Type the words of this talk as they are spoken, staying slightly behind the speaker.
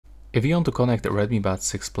If you want to connect the Redmi Buds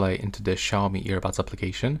 6 Play into the Xiaomi earbuds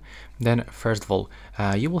application, then first of all,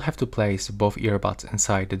 you will have to place both earbuds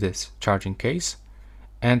inside this charging case,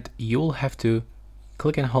 and you will have to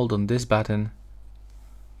click and hold on this button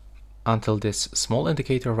until this small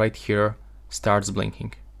indicator right here starts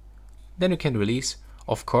blinking. Then you can release.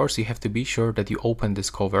 Of course, you have to be sure that you open this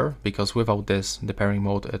cover, because without this, the pairing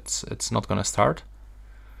mode, it's not gonna start.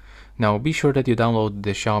 Now be sure that you download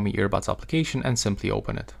the Xiaomi earbuds application and simply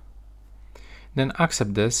open it. Then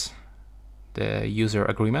accept this, the user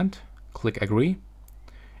agreement, click agree,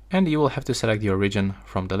 and you will have to select your region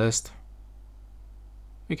from the list.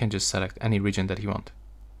 You can just select any region that you want.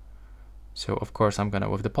 So of course I'm gonna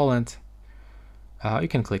with the Poland. You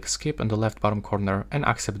can click skip in the left bottom corner and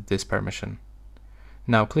accept this permission.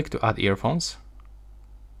 Now click to add earphones,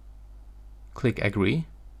 click agree,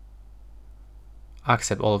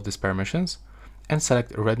 accept all of these permissions, and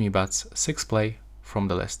select Redmi Buds 6 Play from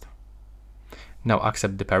the list. Now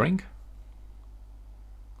accept the pairing,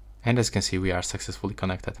 and as you can see, we are successfully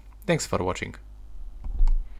connected. Thanks for watching.